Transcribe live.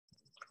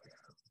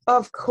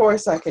Of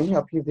course I can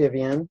help you,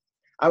 Vivian.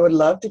 I would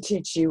love to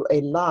teach you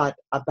a lot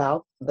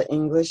about the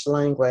English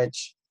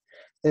language.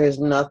 There's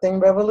nothing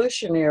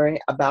revolutionary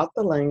about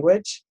the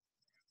language.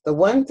 The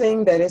one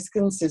thing that is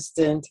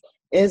consistent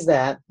is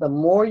that the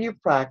more you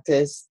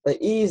practice, the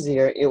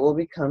easier it will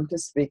become to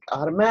speak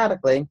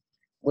automatically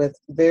with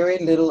very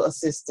little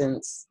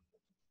assistance.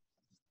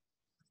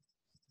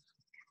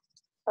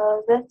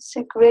 That's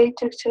a great,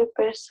 Dr.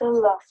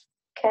 Priscilla.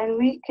 Can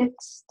we get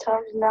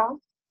started now?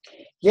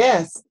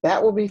 Yes,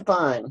 that will be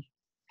fine.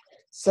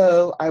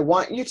 So I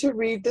want you to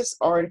read this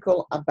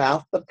article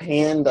about the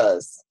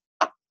pandas.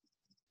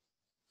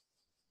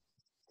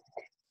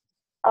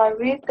 I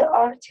read the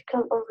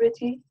article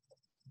already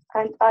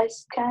and I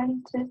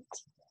scanned it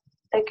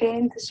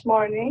again this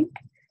morning.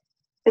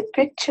 The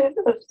picture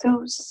of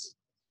those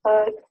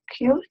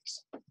cute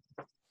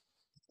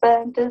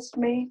pandas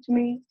made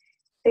me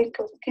think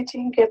of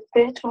getting a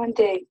pet one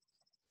day.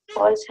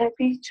 I was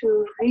happy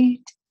to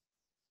read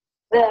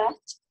that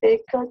they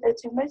could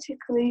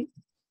automatically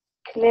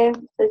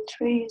climb the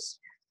trees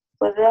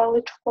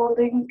without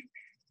falling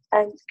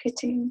and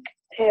getting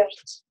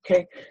hurt.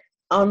 Okay,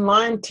 on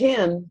line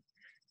 10,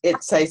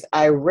 it says,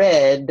 I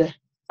read,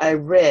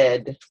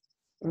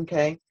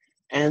 okay?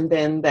 And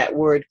then that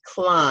word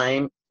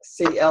climb,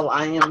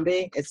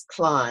 C-L-I-M-B, is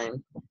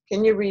climb.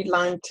 Can you read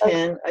line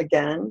 10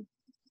 again?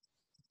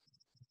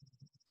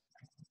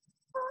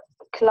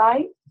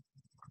 Climb?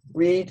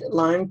 Read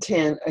line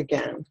 10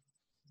 again.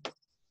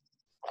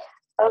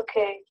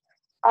 Okay,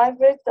 I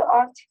read the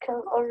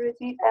article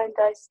already and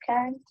I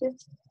scanned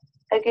it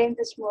again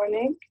this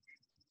morning.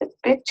 The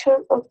picture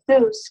of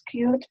those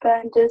cute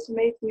pandas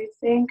made me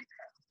think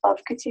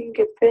of getting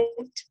a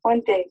pet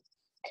one day.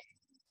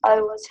 I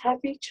was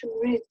happy to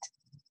read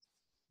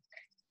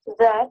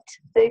that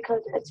they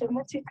could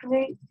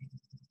automatically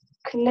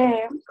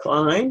climb.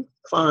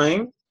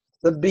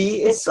 The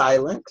B is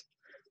silent.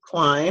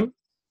 Climb.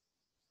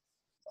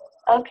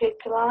 Okay,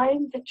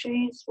 climb the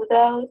trees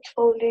without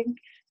falling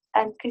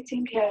and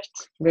getting hurt.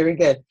 Very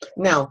good.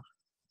 Now,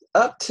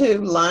 up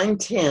to line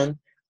 10,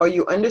 are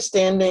you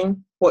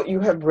understanding what you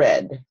have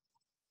read?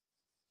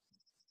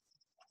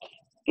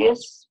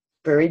 Yes.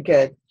 Very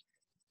good.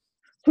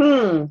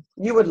 You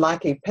would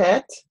like a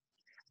pet?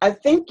 I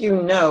think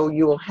you know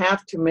you will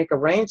have to make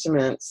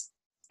arrangements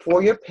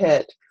for your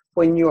pet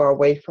when you are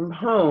away from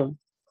home.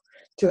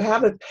 To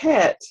have a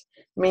pet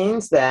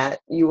means that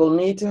you will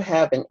need to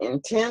have an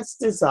intense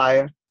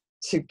desire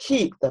to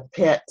keep the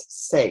pet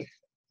safe.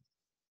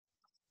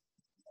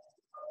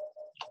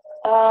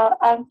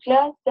 I'm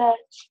glad that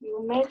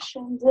you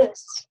mentioned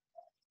this.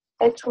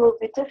 It will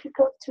be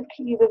difficult to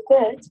keep a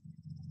pet,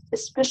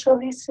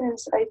 especially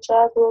since I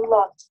travel a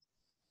lot.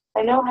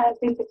 I know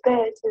having a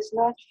pet is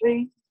not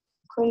very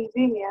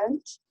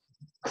convenient.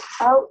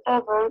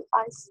 However,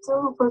 I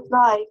still would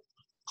like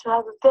to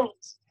have a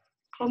pet.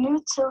 Can you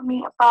tell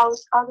me about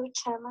other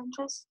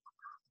challenges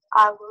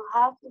I will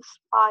have if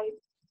I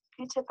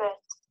get a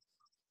pet?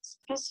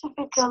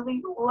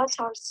 Specifically, what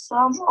are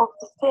some of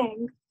the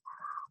things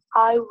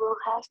I will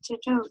have to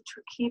do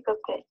to keep a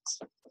pet?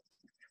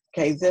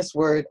 Okay, this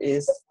word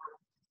is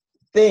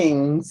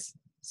things.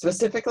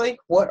 Specifically,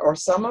 what are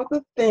some of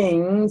the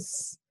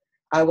things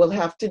I will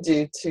have to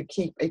do to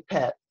keep a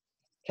pet?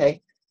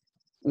 Okay,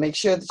 make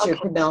sure that you're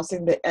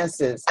pronouncing the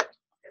S's.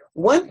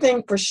 One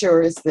thing for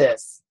sure is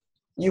this.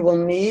 You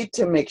will need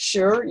to make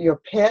sure your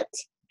pet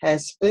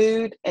has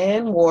food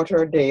and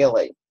water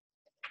daily.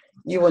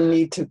 You will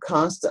need to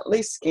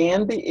constantly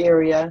scan the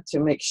area to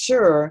make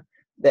sure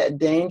that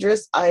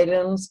dangerous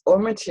items or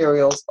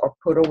materials are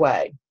put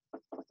away.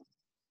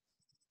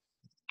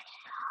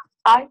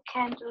 I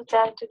can do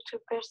that, Dr.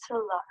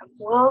 Priscilla. I'm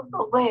well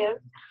aware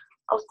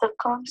of the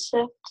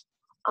concept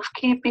of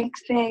keeping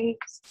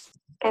things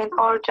in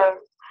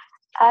order.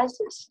 As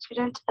a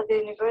student at the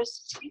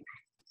university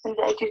in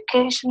the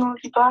educational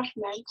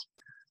department,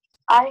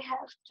 I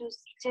have to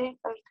stay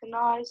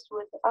organized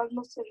with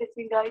almost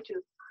everything I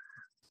do.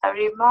 I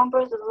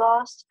remember the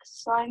last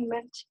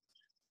assignment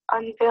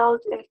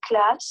unveiled in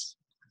class.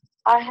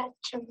 I had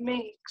to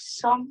make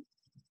some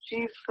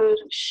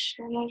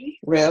revolutionary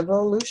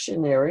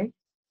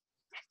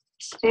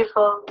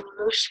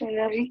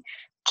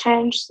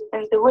changes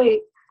in the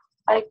way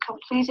I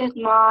completed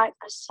my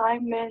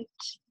assignment.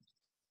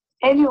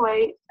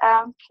 Anyway,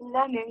 I'm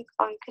planning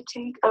on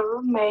getting a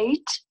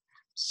roommate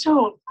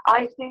soon.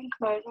 I think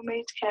my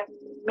roommate can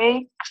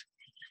make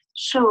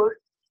sure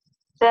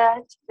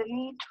that the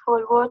need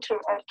for water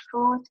and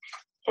food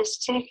is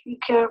taken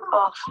care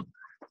of.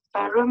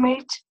 My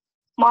roommate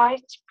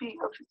might be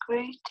of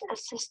great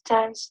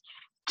assistance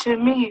to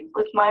me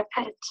with my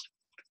pet.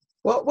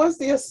 What was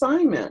the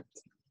assignment?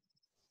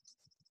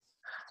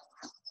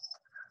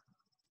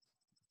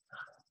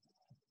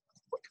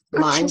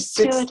 Line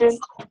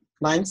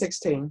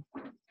 16.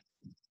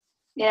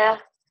 Yeah,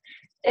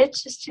 each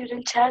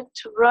student had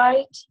to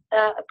write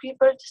a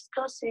paper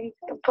discussing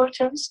the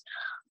importance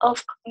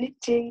of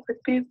connecting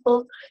with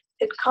people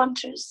in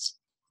countries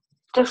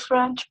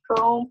different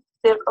from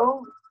their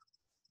own.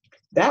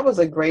 That was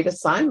a great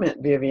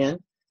assignment,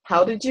 Vivian.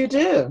 How did you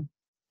do?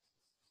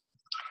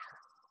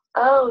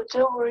 Oh,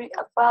 don't worry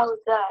about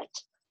that.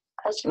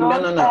 As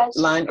long No. as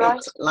you Line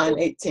write line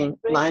 18.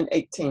 the Line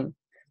 18.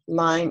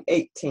 Line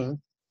 18.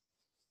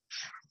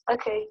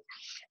 Okay.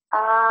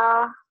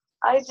 I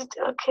did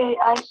okay,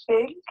 I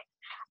think.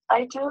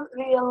 I do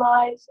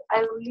realize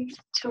I need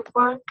to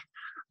work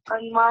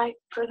on my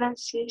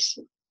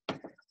pronunciation.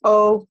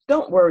 Oh,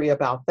 don't worry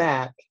about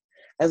that.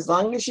 As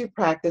long as you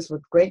practice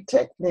with great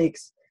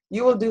techniques,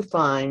 you will do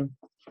fine.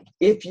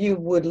 If you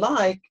would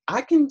like,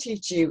 I can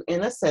teach you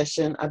in a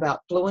session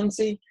about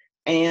fluency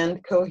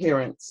and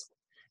coherence.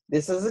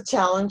 This is a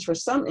challenge for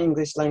some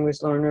English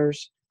language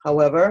learners.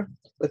 However,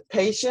 with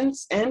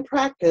patience and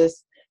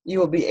practice, you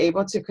will be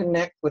able to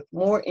connect with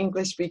more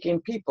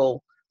English-speaking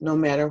people, no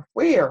matter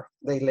where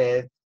they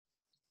live.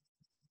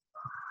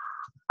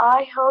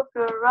 I hope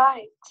you're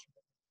right.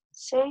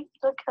 Say,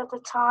 look at the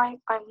time.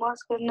 I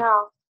must go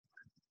now.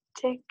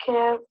 Take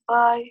care.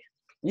 Bye.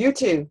 You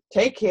too.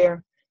 Take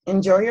care.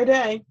 Enjoy your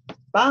day.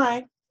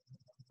 Bye.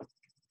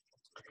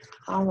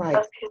 All right.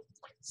 Okay.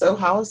 So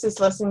how is this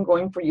lesson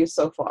going for you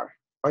so far?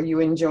 Are you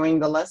enjoying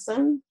the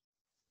lesson?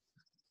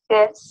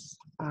 Yes.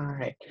 All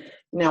right.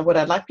 Now, what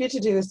I'd like you to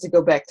do is to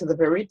go back to the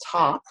very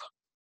top,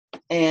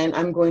 and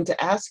I'm going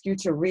to ask you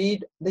to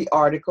read the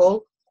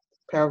article,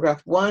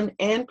 paragraph 1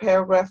 and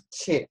paragraph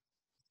 2.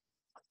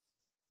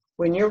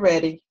 When you're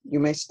ready, you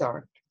may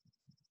start.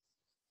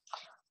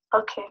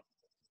 Okay.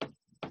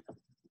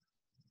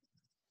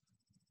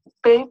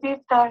 Baby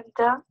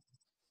panda.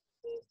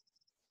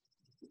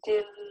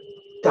 The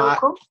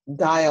logo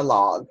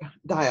Dialogue.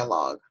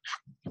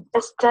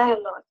 is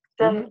dialogue.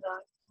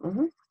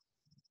 Mm-hmm.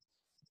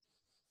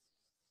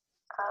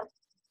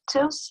 2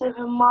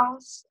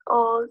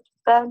 7-month-old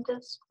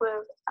pandas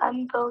were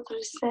unveiled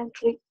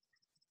recently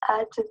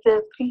at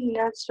the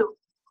Vienna Zoo.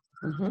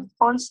 Mm-hmm.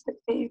 Once the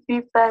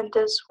baby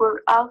pandas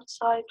were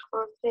outside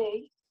for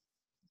play,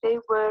 they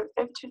were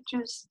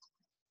introduced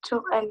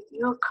to a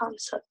new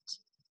concept.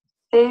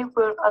 They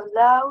were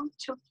allowed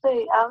to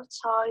play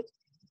outside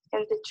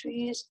in the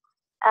trees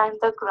and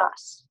the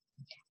grass.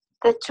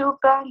 The 2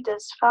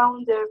 pandas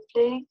found their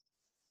play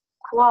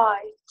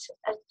quite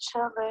a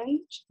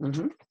challenge,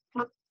 Mm-hmm.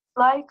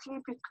 likely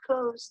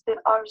because they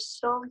are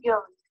so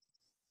young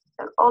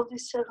and only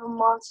 7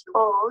 months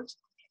old.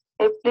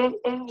 A play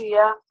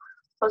area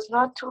was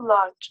not too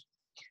large.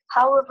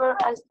 However,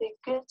 as they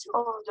get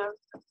older,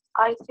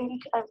 I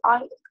think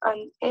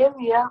an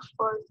area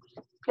for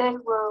play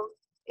will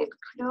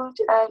include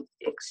an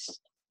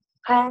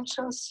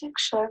expansion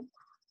section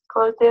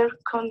for their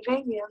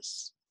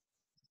convenience,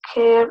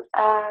 care,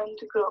 and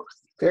growth.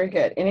 Very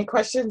good. Any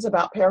questions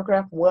about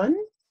paragraph 1?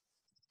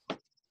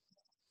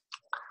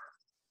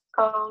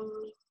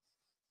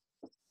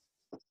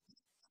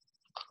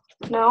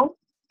 No.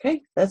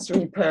 Okay, let's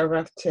read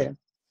paragraph 2.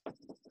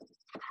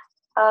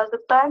 The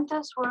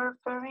pandas were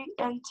very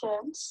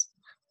intense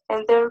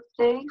in their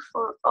play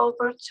for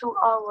over 2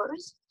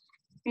 hours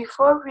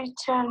before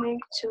returning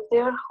to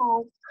their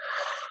home.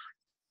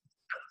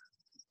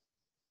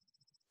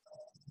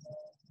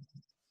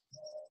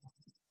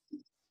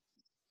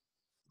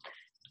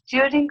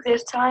 During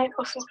their time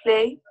of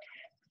play,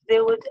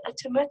 they would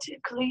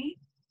automatically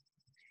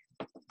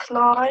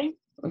climb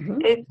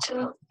into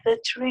the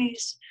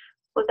trees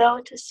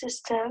without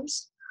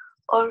assistance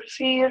or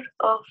fear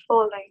of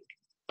falling.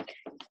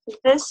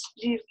 This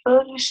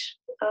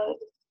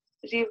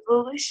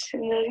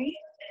revolutionary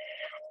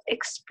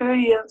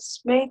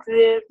experience made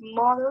their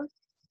mother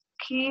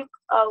keep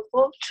a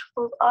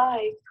watchful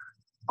eye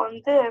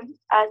on them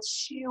as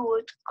she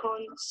would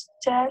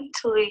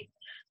constantly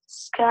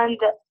scan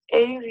the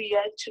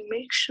area to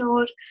make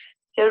sure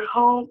their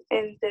home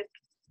in the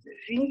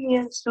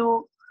Vienna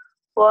Zoo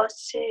was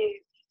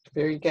safe.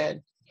 Very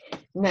good.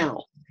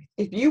 Now,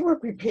 if you were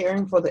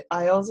preparing for the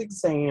IELTS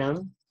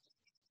exam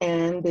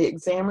and the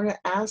examiner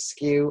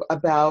asked you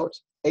about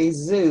a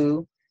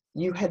zoo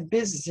you had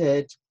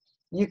visited,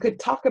 you could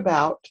talk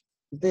about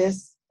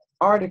this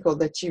article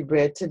that you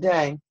read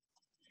today.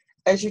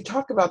 As you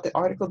talk about the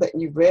article that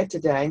you read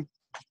today,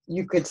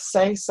 you could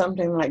say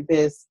something like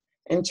this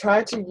and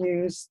try to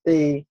use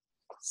the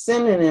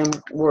synonym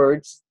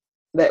words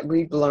that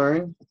we've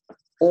learned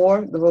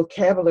or the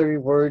vocabulary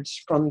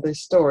words from the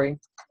story.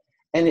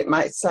 And it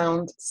might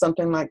sound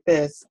something like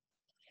this.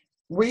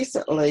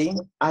 Recently,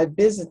 I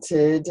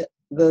visited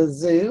the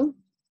zoo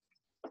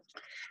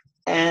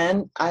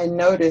and I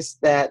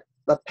noticed that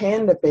the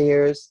panda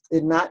bears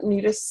did not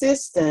need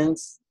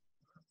assistance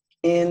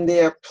in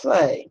their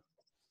play.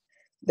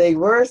 They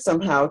were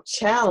somehow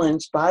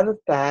challenged by the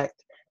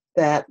fact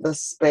that the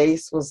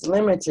space was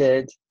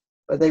limited,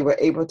 but they were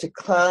able to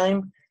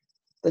climb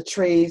the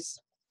trees,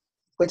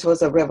 which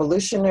was a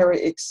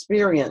revolutionary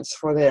experience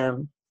for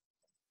them.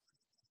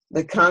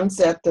 The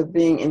concept of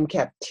being in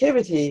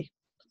captivity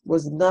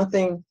was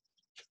nothing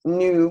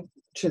new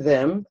to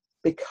them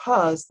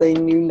because they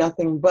knew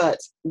nothing but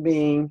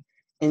being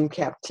in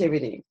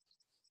captivity.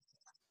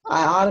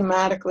 I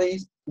automatically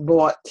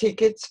bought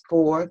tickets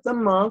for the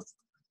month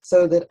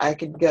so that I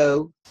could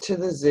go to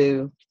the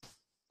zoo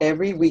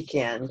every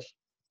weekend.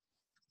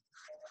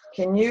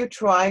 Can you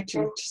try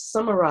to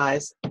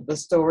summarize the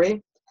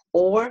story?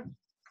 Or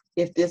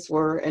if this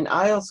were an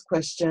IELTS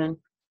question,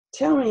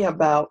 tell me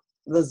about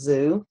the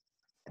zoo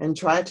and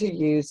try to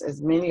use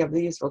as many of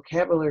these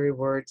vocabulary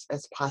words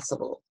as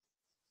possible.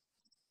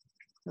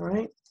 All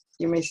right,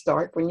 you may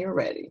start when you're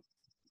ready.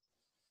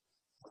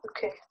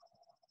 Okay.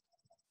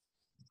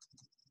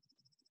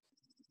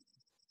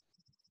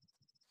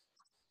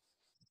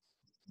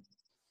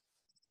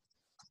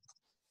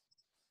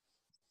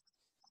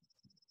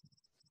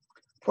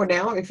 For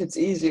now, if it's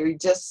easier,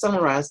 just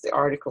summarize the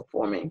article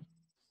for me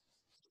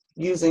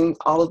using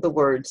all of the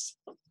words.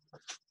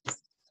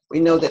 We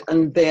know that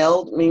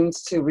unveiled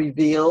means to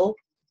reveal,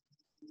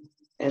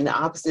 and the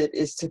opposite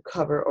is to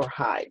cover or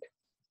hide.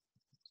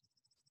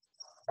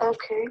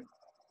 Okay.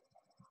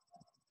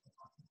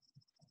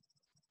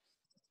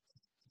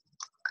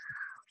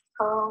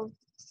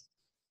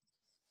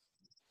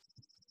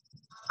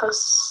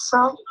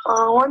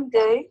 One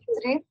day,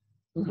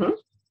 Mm-hmm.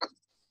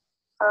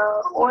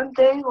 one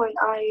day when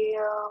I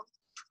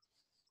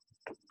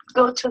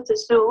go to the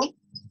zoo,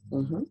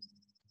 Mm-hmm.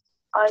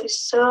 I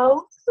saw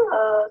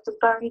the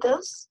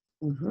pandas.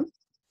 Mm-hmm.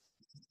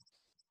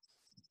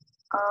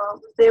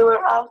 They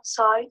were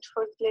outside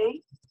for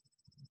play,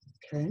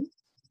 Okay.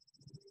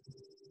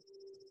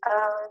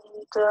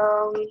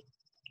 and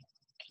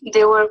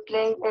they were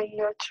playing in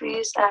the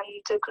trees and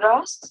the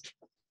grass.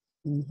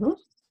 Mm-hmm.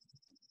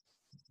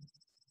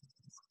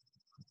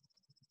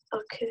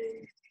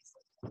 Okay.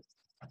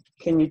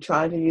 Can you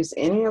try to use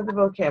any of the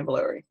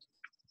vocabulary?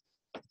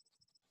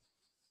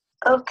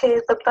 Okay,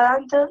 the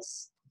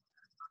pandas,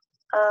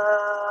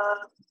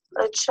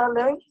 a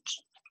challenge,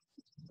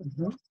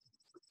 Mm-hmm.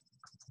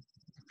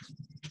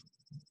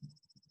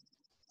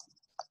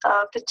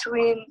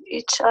 between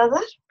each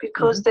other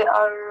because they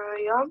are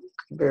young.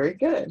 Very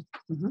good.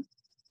 Mm-hmm.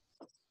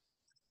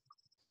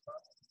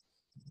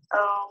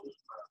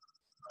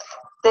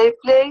 They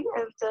play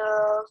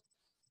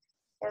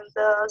in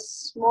the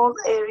small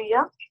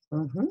area.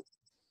 Mm-hmm.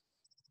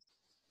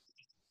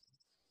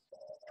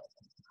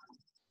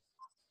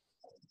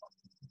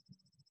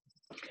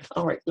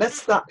 All right, let's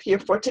stop here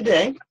for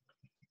today,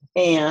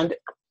 and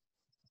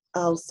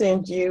I'll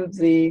send you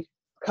the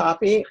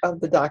copy of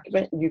the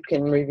document. You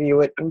can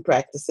review it and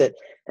practice it,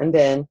 and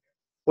then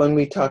when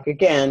we talk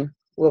again,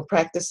 we'll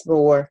practice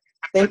more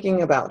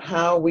thinking about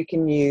how we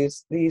can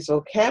use these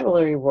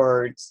vocabulary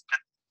words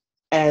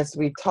as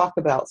we talk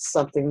about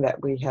something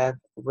that we have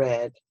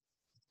read.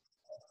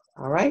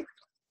 All right?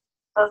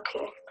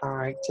 Okay. All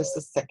right, just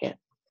a second.